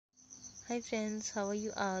Hi friends, how are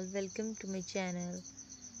you all? Welcome to my channel.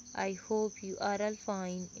 I hope you are all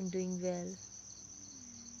fine and doing well.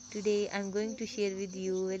 Today I'm going to share with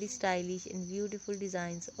you very stylish and beautiful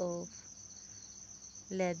designs of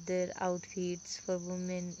leather outfits for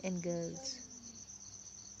women and girls.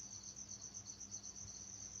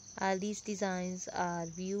 All these designs are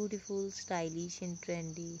beautiful, stylish and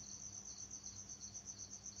trendy.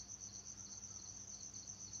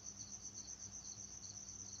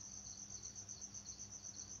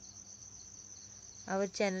 Our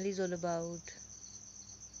channel is all about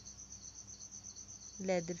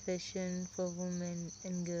leather fashion for women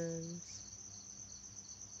and girls.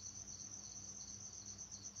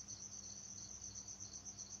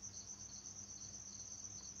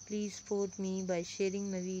 Please support me by sharing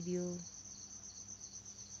my video.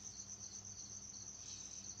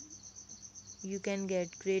 You can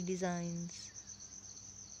get great designs.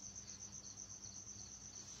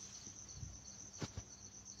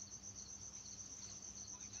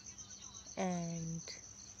 And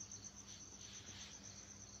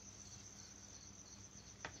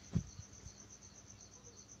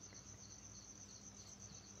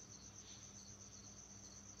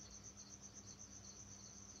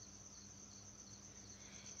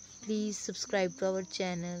please subscribe to our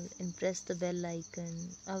channel and press the bell icon.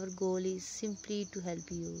 Our goal is simply to help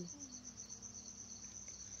you.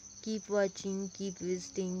 Keep watching, keep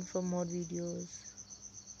visiting for more videos.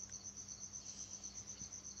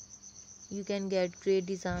 You can get great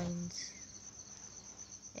designs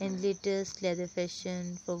and latest leather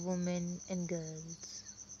fashion for women and girls.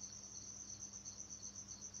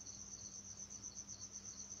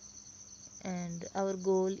 And our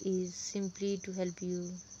goal is simply to help you.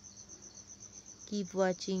 Keep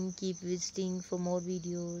watching, keep visiting for more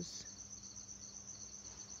videos.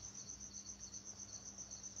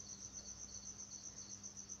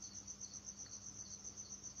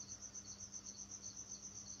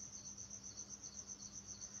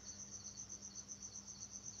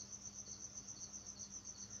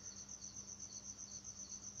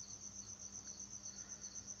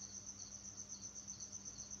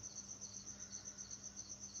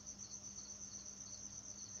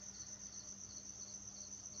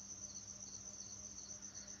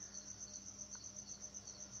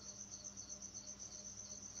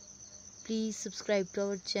 Please subscribe to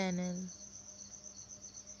our channel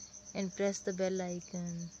and press the bell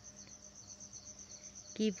icon.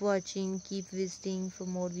 Keep watching, keep visiting for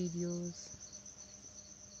more videos.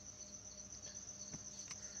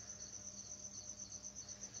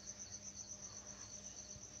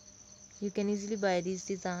 You can easily buy these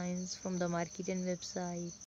designs from the market and website.